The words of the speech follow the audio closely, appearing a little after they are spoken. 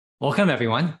Welcome,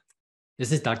 everyone.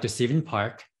 This is Dr. Stephen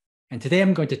Park, and today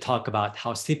I'm going to talk about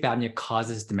how sleep apnea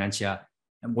causes dementia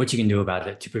and what you can do about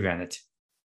it to prevent it.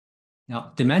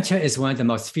 Now, dementia is one of the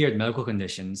most feared medical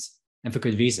conditions, and for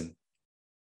good reason.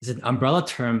 It's an umbrella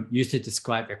term used to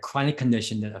describe a chronic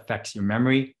condition that affects your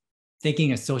memory, thinking,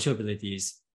 and social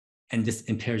abilities, and this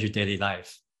impairs your daily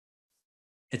life.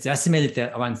 It's estimated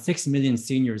that around 6 million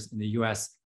seniors in the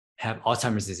US have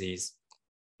Alzheimer's disease.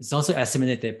 It's also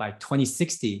estimated that by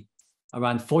 2060,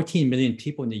 around 14 million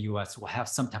people in the US will have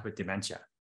some type of dementia.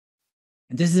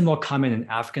 And this is more common in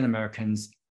African Americans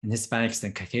and Hispanics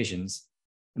than Caucasians,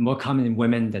 and more common in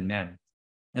women than men.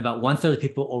 And about 1/3 of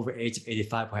people over age of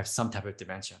 85 will have some type of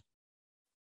dementia.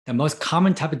 The most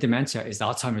common type of dementia is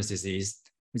Alzheimer's disease,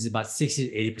 which is about 60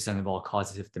 to 80% of all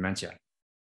causes of dementia.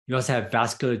 You also have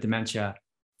vascular dementia,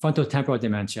 frontotemporal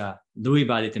dementia, Lewy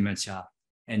body dementia,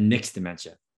 and mixed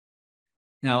dementia.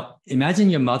 Now, imagine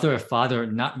your mother or father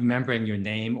not remembering your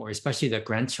name or especially their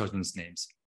grandchildren's names.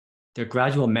 Their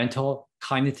gradual mental,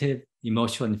 cognitive,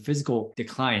 emotional, and physical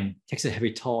decline takes a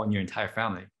heavy toll on your entire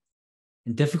family.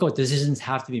 And difficult decisions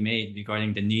have to be made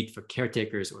regarding the need for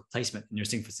caretakers or placement in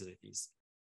nursing facilities.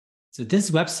 So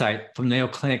this website from Mayo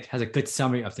Clinic has a good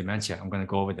summary of dementia. I'm going to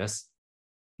go over this.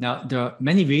 Now, there are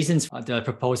many reasons that are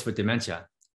proposed for dementia.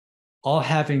 All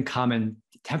have in common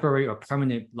temporary or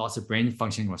permanent loss of brain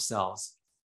functioning or cells.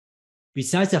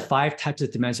 Besides the 5 types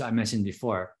of dementia I mentioned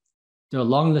before, there are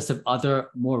a long list of other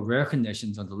more rare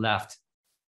conditions on the left,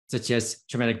 such as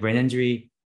traumatic brain injury,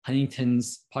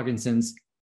 Huntington's, Parkinson's,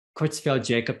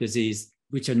 Creutzfeldt-Jakob disease,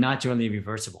 which are not generally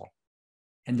reversible.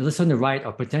 And the list on the right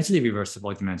are potentially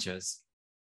reversible dementias.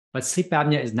 But sleep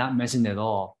apnea is not mentioned at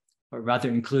all, but rather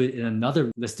included in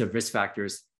another list of risk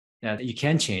factors that you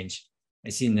can change,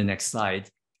 as seen in the next slide.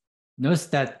 Notice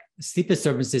that sleep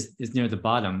disturbances is near the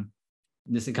bottom.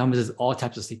 This encompasses all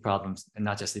types of sleep problems and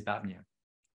not just sleep apnea.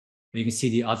 You can see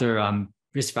the other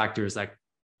risk factors like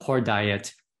poor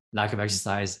diet, lack of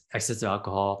exercise, excess of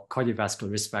alcohol,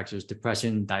 cardiovascular risk factors,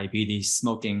 depression, diabetes,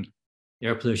 smoking,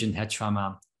 air pollution, head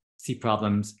trauma, sleep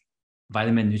problems,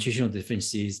 vitamin and nutritional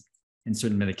deficiencies, and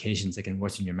certain medications that can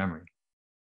worsen your memory.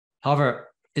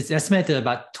 However, it's estimated that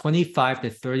about 25 to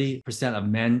 30% of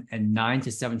men and 9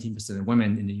 to 17% of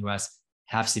women in the US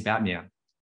have sleep apnea.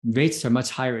 Rates are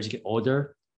much higher as you get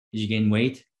older, as you gain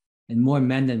weight, and more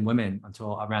men than women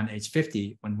until around age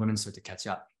 50 when women start to catch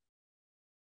up.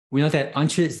 We know that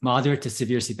untreated moderate to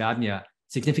severe sleep apnea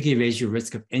significantly raises your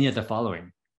risk of any of the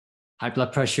following: high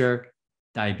blood pressure,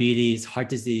 diabetes, heart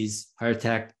disease, heart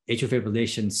attack, atrial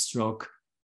fibrillation, stroke,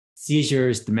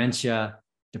 seizures, dementia,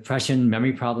 depression,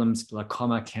 memory problems,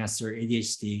 glaucoma, cancer,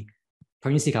 ADHD,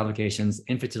 pregnancy complications,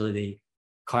 infertility,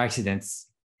 car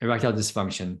accidents, erectile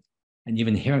dysfunction, and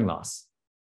even hearing loss.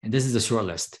 And this is a short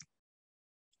list.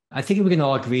 I think we can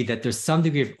all agree that there's some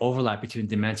degree of overlap between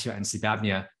dementia and sleep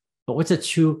apnea, but what's a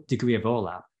true degree of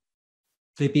overlap?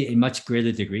 Could it be a much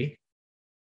greater degree?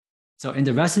 So in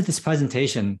the rest of this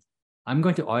presentation, I'm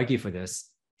going to argue for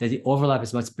this, that the overlap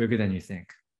is much bigger than you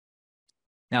think.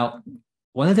 Now,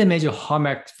 one of the major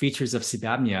hallmark features of sleep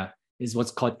apnea is what's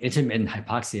called intermittent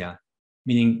hypoxia,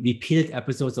 meaning repeated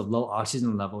episodes of low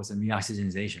oxygen levels and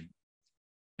reoxygenation.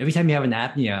 Every time you have an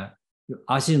apnea, your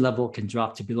oxygen level can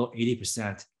drop to below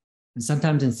 80%. And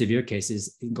sometimes in severe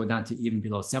cases, it can go down to even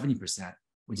below 70%,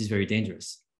 which is very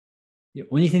dangerous. The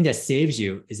only thing that saves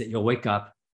you is that you'll wake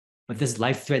up, but this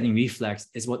life-threatening reflex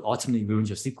is what ultimately ruins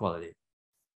your sleep quality.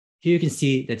 Here you can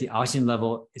see that the oxygen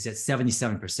level is at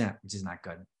 77%, which is not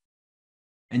good.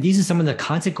 And these are some of the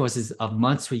consequences of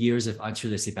months or years of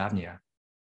untreated sleep apnea.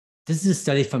 This is a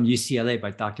study from UCLA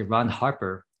by Dr. Ron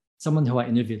Harper, someone who I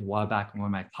interviewed a while back on one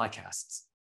of my podcasts.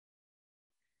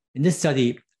 In this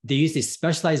study, they used a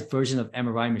specialized version of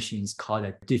MRI machines called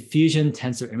a diffusion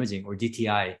tensor imaging, or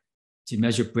DTI, to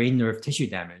measure brain nerve tissue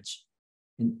damage.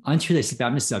 In untreated sleep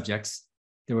apnea subjects,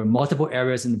 there were multiple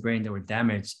areas in the brain that were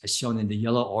damaged, as shown in the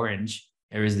yellow-orange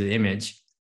areas of the image.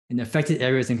 And affected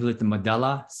areas include the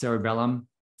medulla, cerebellum,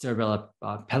 cerebellar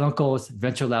peduncles,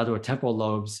 ventrolateral temporal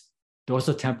lobes,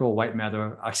 dorsal-temporal white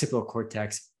matter, occipital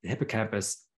cortex, the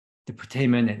hippocampus, the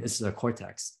putamen, and insular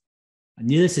cortex.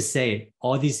 Needless to say,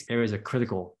 all these areas are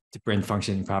critical to brain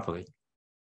functioning properly.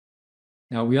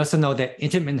 Now, we also know that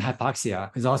intermittent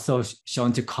hypoxia is also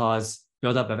shown to cause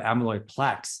buildup of amyloid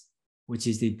plaques, which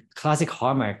is the classic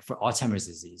hallmark for Alzheimer's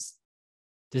disease.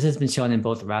 This has been shown in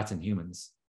both rats and humans.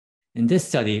 In this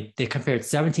study, they compared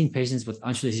 17 patients with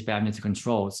untreated sleep apnea to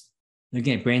controls,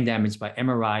 looking at brain damage by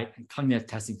MRI and cognitive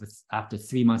testing after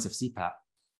 3 months of CPAP.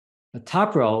 The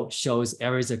top row shows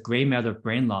areas of gray matter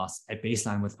brain loss at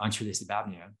baseline with untreated sleep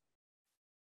apnea.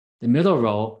 The middle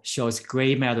row shows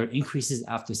gray matter increases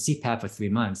after CPAP for 3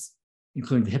 months,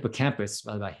 including the hippocampus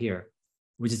right about here,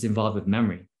 which is involved with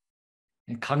memory.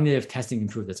 And cognitive testing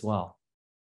improved as well.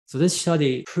 So this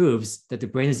study proves that the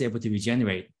brain is able to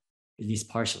regenerate, at least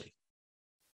partially.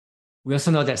 We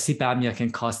also know that sleep apnea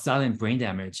can cause silent brain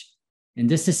damage. In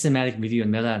this systematic review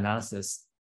and meta-analysis,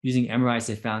 using MRIs,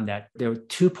 they found that there were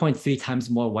 2.3 times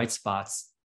more white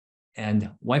spots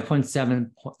and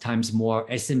 1.7 times more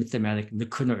asymptomatic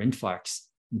lacunar infarcts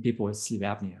in people with sleep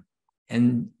apnea.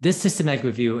 And this systematic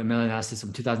review and meta-analysis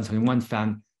from 2021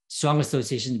 found strong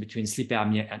associations between sleep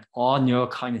apnea and all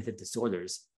neurocognitive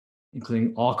disorders,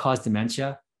 including all-cause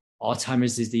dementia,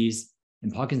 Alzheimer's disease,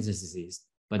 and Parkinson's disease,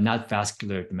 but not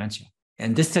vascular dementia.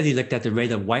 And this study looked at the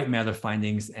rate of white matter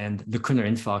findings and lacunar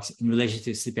infarcts in relation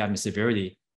to sleep apnea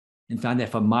severity and found that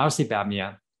for mild sleep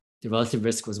apnea, the relative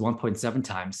risk was 1.7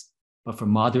 times, but for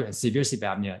moderate and severe sleep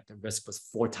apnea, the risk was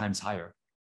 4 times higher.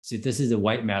 So this is the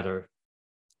white matter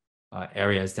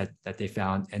areas that they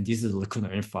found, and these are the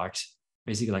lacunar infarcts,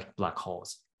 basically like black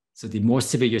holes. So the more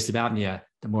severe your sleep apnea,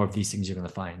 the more of these things you're going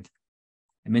to find.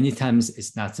 And many times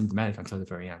it's not symptomatic until the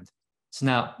very end. So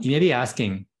now you may be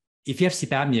asking, if you have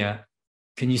sleep apnea,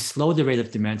 can you slow the rate of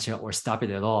dementia or stop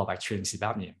it at all by treating sleep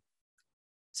apnea?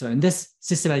 So in this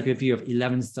systematic review of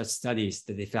 11 such studies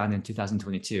that they found in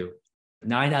 2022,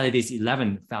 9 out of these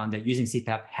 11 found that using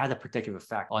CPAP had a protective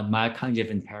effect on mild cognitive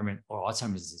impairment or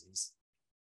Alzheimer's disease.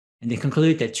 And they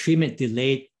concluded that treatment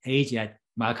delayed age at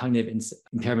mild cognitive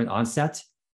impairment onset,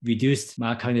 reduced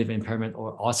mild cognitive impairment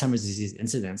or Alzheimer's disease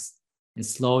incidence, and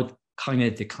slowed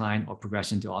cognitive decline or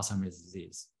progression to Alzheimer's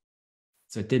disease.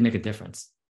 So it did make a difference.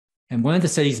 And one of the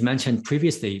studies mentioned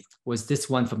previously was this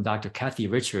one from Dr. Kathy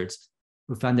Richards,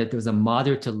 who found that there was a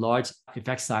moderate to large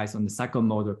effect size on the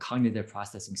psychomotor cognitive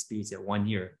processing speeds at 1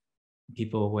 year in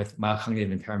people with mild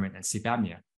cognitive impairment and sleep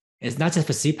apnea. And it's not just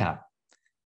for CPAP.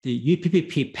 The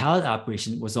UPPP palate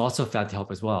operation was also found to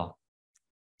help as well.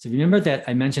 So remember that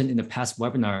I mentioned in the past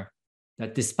webinar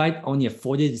that despite only a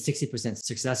 40 to 60%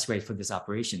 success rate for this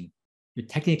operation, you're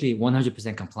technically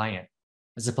 100% compliant,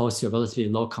 as opposed to a relatively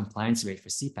low compliance rate for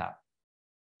CPAP.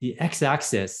 The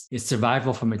x-axis is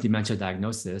survival from a dementia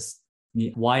diagnosis, and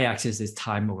the y-axis is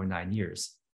time over 9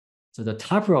 years. So the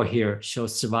top row here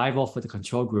shows survival for the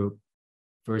control group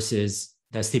versus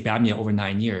the sleep apnea over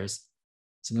 9 years.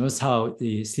 So notice how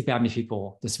the sleep apnea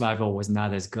people, the survival was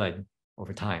not as good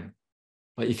over time.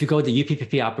 But if you go to the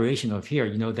UPPP operation over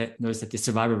here, notice that the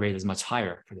survival rate is much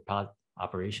higher for the palate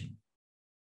operation.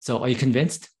 So are you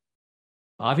convinced?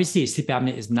 Obviously, sleep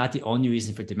apnea is not the only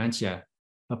reason for dementia,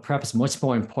 but perhaps much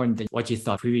more important than what you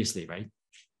thought previously, right?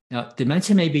 Now,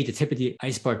 dementia may be the tip of the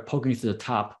iceberg poking through the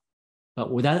top,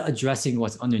 but without addressing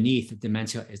what's underneath,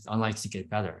 dementia is unlikely to get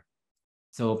better.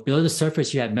 So below the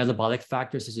surface, you have metabolic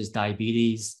factors such as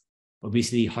diabetes,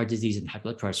 obesity, heart disease, and high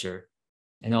blood pressure,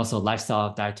 and also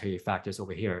lifestyle dietary factors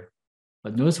over here.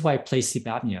 But notice why I place sleep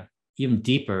apnea even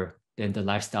deeper than the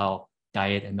lifestyle,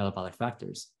 diet, and metabolic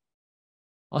factors.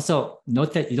 Also,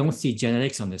 note that you don't see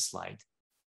genetics on this slide.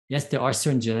 Yes, there are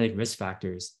certain genetic risk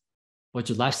factors, but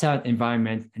your lifestyle,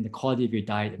 environment, and the quality of your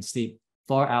diet and sleep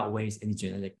far outweighs any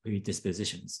genetic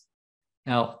predispositions.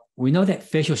 Now, we know that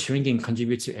facial shrinking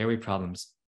contributes to airway problems.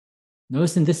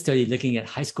 Notice in this study, looking at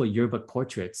high school yearbook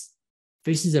portraits,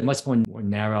 faces are much more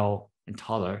narrow and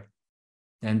taller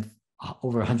than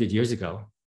over 100 years ago.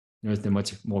 Notice they're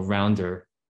much more rounder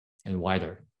and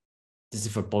wider. This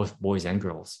is for both boys and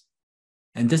girls.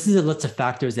 And this is a list of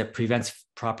factors that prevents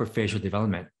proper facial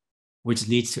development, which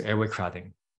leads to airway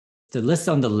crowding. The lists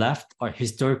on the left are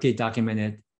historically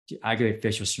documented to aggravate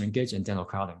facial shrinkage and dental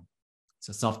crowding.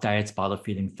 So soft diets, bottle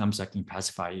feeding, thumb sucking,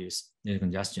 pacifier use, nasal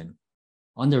congestion.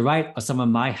 On the right are some of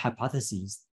my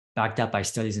hypotheses backed up by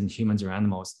studies in humans or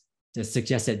animals that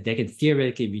suggest that they can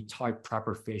theoretically retard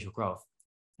proper facial growth.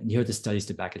 And here are the studies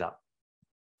to back it up.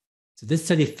 So this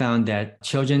study found that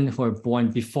children who were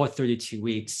born before 32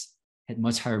 weeks had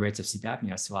much higher rates of sleep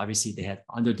apnea. So obviously they had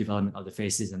underdevelopment of the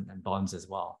faces and bones as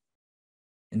well.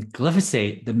 And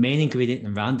glyphosate, the main ingredient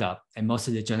in Roundup and most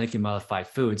of the genetically modified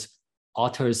foods,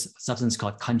 alters a substance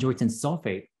called chondroitin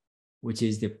sulfate, which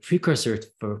is the precursor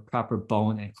for proper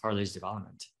bone and cartilage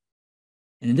development.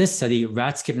 And in this study,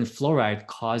 rats given fluoride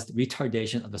caused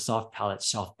retardation of the soft palate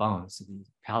shelf bone, so the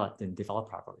palate didn't develop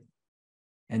properly.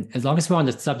 And as long as we're on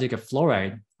the subject of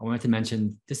fluoride, I wanted to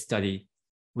mention this study,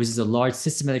 which is a large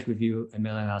systematic review and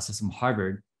meta-analysis from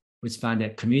Harvard, which found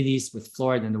that communities with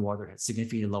fluoride in the water had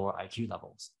significantly lower IQ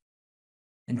levels.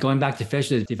 And going back to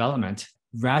facial development,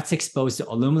 rats exposed to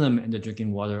aluminum in the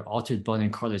drinking water altered bone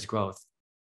and cartilage growth.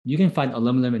 You can find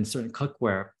aluminum in certain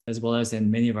cookware, as well as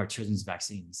in many of our children's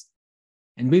vaccines.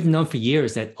 And we've known for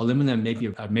years that aluminum may be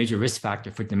a major risk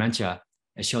factor for dementia,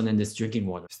 as shown in this drinking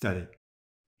water study.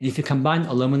 If you combine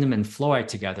aluminum and fluoride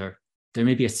together, there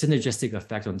may be a synergistic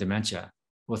effect on dementia,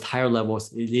 with higher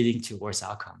levels leading to worse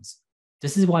outcomes.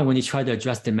 This is why when you try to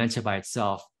address dementia by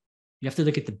itself, you have to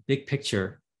look at the big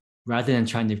picture rather than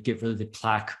trying to get rid of the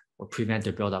plaque or prevent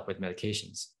their buildup with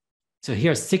medications. So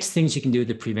here are 6 things you can do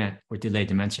to prevent or delay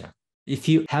dementia. If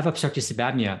you have obstructive sleep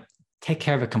apnea, take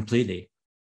care of it completely.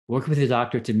 Work with your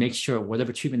doctor to make sure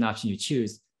whatever treatment option you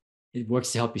choose, it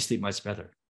works to help you sleep much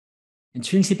better. And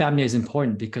treating sleep apnea is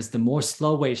important because the more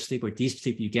slow wave sleep or deep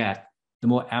sleep you get, the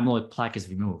more amyloid plaque is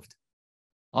removed.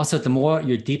 Also, the more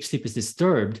your deep sleep is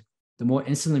disturbed, the more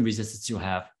insulin resistance you'll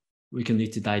have, which can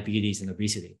lead to diabetes and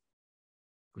obesity,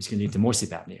 which can lead to more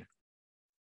sleep apnea.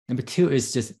 Number 2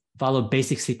 is just follow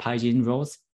basic sleep hygiene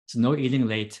rules. So no eating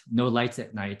late, no lights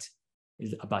at night,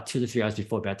 is about 2 to 3 hours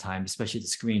before bedtime, especially the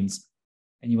screens.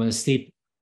 And you want to sleep,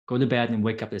 go to bed and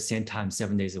wake up at the same time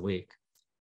 7 days a week.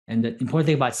 And the important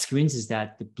thing about screens is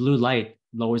that the blue light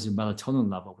lowers your melatonin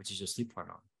level, which is your sleep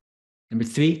hormone. Number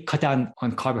 3, cut down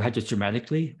on carbohydrates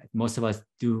dramatically. Most of us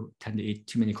do tend to eat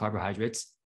too many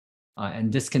carbohydrates.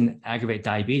 And this can aggravate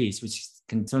diabetes, which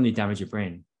can certainly damage your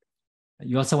brain.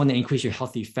 You also want to increase your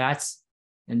healthy fats.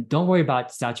 And don't worry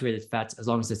about saturated fats as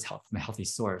long as it's from a healthy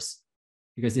source,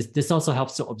 because this also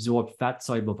helps to absorb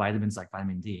fat-soluble vitamins like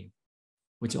vitamin D,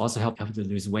 which also help you to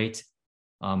lose weight,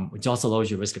 which also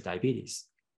lowers your risk of diabetes.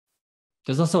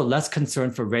 There's also less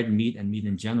concern for red meat and meat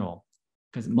in general,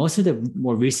 because most of the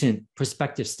more recent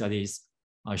prospective studies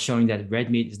are showing that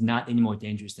red meat is not any more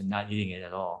dangerous than not eating it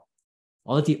at all.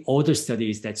 All of the older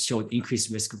studies that showed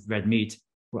increased risk of red meat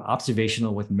were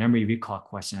observational with memory recall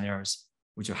questionnaires,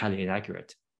 which are highly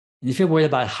inaccurate. And if you're worried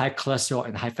about high cholesterol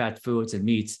and high fat foods and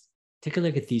meats, take a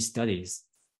look at these studies.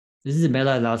 This is a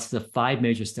meta-analysis of 5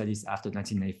 major studies after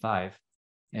 1995.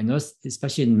 And those,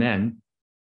 especially in men,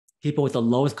 people with the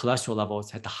lowest cholesterol levels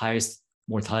had the highest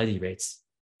mortality rates.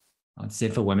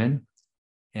 Same for women.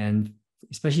 And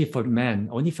especially for men,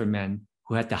 only for men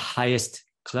who had the highest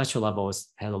cholesterol levels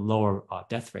had a lower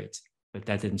death rate, but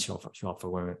that didn't show up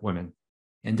for women.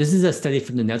 And this is a study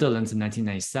from the Netherlands in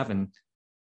 1997.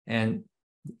 And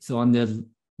so on the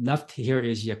left here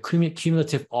is your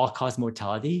cumulative all-cause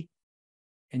mortality.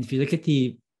 And if you look at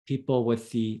the people with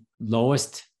the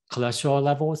lowest cholesterol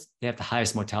levels, they have the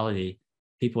highest mortality.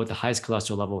 People with the highest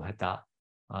cholesterol level had the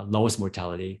lowest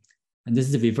mortality. And this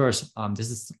is the reverse. This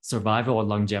is survival or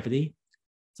longevity.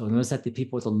 So notice that the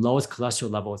people with the lowest cholesterol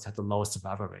levels had the lowest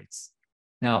survival rates.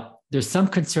 Now, there's some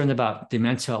concern about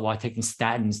dementia while taking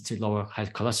statins to lower high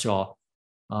cholesterol,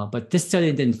 but this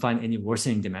study didn't find any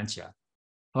worsening dementia.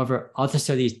 However, other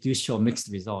studies do show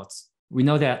mixed results. We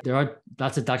know that there are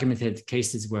lots of documented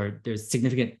cases where there's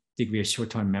significant degree of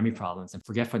short-term memory problems and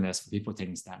forgetfulness for people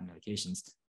taking statin medications.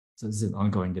 So this is an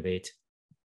ongoing debate.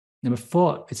 Number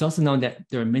 4, it's also known that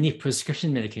there are many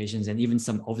prescription medications and even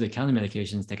some over-the-counter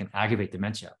medications that can aggravate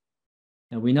dementia.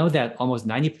 And we know that almost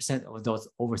 90% of adults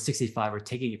over 65 are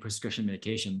taking a prescription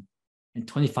medication, and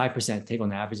 25% take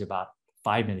on average about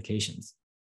 5 medications.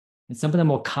 And some of the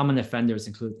more common offenders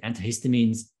include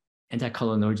antihistamines,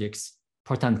 anticholinergics,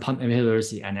 proton pump inhibitors,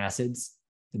 the antacids,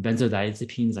 the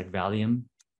benzodiazepines like Valium,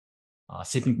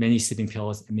 many sleeping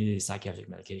pills, and many psychiatric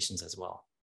medications as well.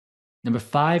 Number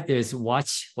 5 is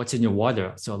watch what's in your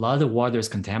water. So a lot of the water is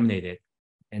contaminated,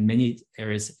 and many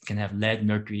areas can have lead,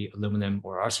 mercury, aluminum,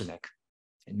 or arsenic,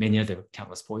 and many other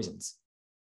countless poisons.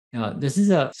 Now, this is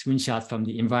a screenshot from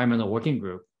the Environmental Working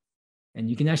Group, and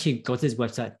you can actually go to this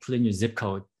website, put in your zip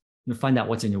code, you'll find out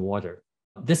what's in your water.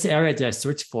 This area that I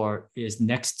searched for is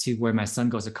next to where my son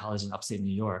goes to college in upstate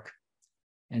New York.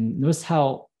 And notice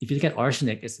how, if you look at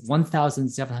arsenic, it's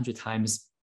 1,700 times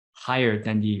higher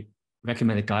than the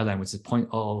recommended guideline, which is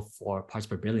 0.004 parts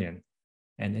per billion.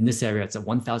 And in this area, it's at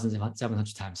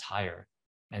 1,700 times higher,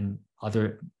 and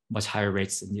other much higher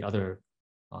rates in the other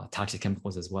toxic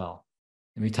chemicals as well.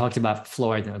 And we talked about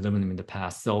fluoride and aluminum in the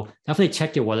past. So definitely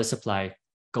check your water supply,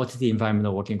 go to the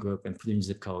Environmental Working Group and put in your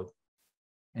zip code.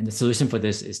 And the solution for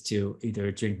this is to either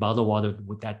drink bottled water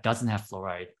that doesn't have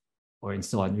fluoride, or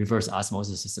install a reverse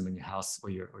osmosis system in your house or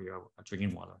your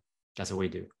drinking water. That's what we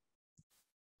do.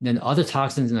 And then other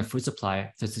toxins in the food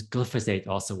supply, such as glyphosate,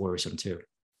 also worrisome too.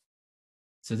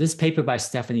 So this paper by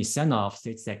Stephanie Senoff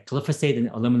states that glyphosate and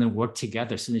aluminum work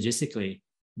together synergistically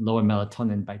to lower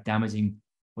melatonin by damaging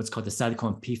what's called the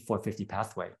cytochrome P450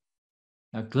 pathway.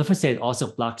 Now, glyphosate also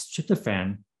blocks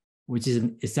tryptophan, which is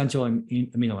an essential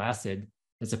amino acid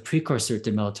that's a precursor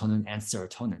to melatonin and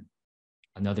serotonin,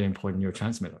 another important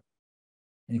neurotransmitter.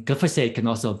 And glyphosate can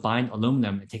also bind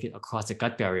aluminum and take it across the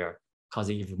gut barrier,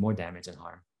 causing even more damage and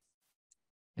harm.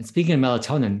 And speaking of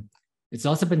melatonin, it's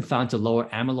also been found to lower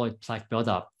amyloid plaque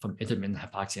buildup from intermittent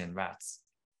hypoxia in rats.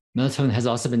 Melatonin has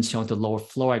also been shown to lower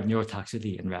fluoride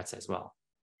neurotoxicity in rats as well.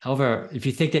 However, if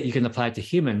you think that you can apply it to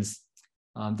humans,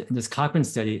 in this Cochrane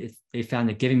study, they found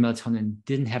that giving melatonin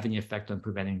didn't have any effect on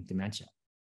preventing dementia.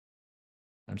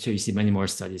 I'm sure you see many more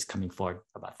studies coming forward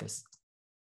about this.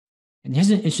 And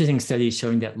here's an interesting study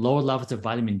showing that lower levels of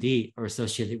vitamin D are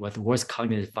associated with worse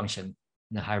cognitive function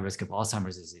and a high risk of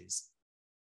Alzheimer's disease.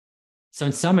 So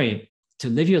in summary, to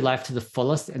live your life to the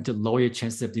fullest and to lower your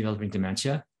chances of developing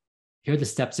dementia, here are the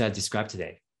steps that I described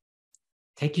today.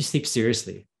 Take your sleep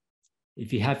seriously.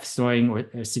 If you have snoring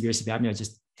or severe sleep apnea,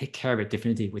 just take care of it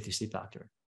definitively with your sleep doctor.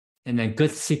 And then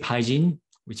good sleep hygiene,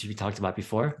 which we talked about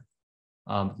before,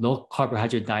 low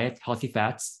carbohydrate diet, healthy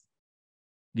fats,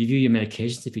 review your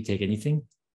medications if you take anything,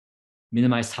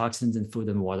 minimize toxins in food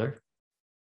and water,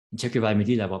 and check your vitamin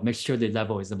D level. Make sure the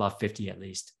level is above 50 at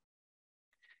least.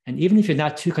 And even if you're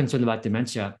not too concerned about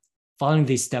dementia, following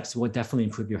these steps will definitely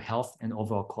improve your health and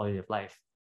overall quality of life.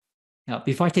 Now,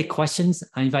 before I take questions,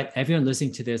 I invite everyone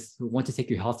listening to this who want to take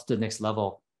your health to the next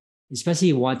level, especially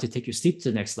if you want to take your sleep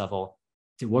to the next level,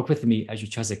 to work with me as your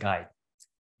trusted guide.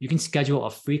 You can schedule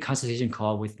a free consultation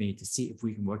call with me to see if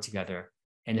we can work together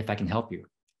and if I can help you.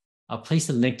 I'll place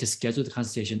the link to schedule the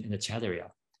consultation in the chat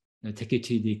area. And I'll take you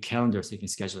to the calendar so you can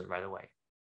schedule it right away.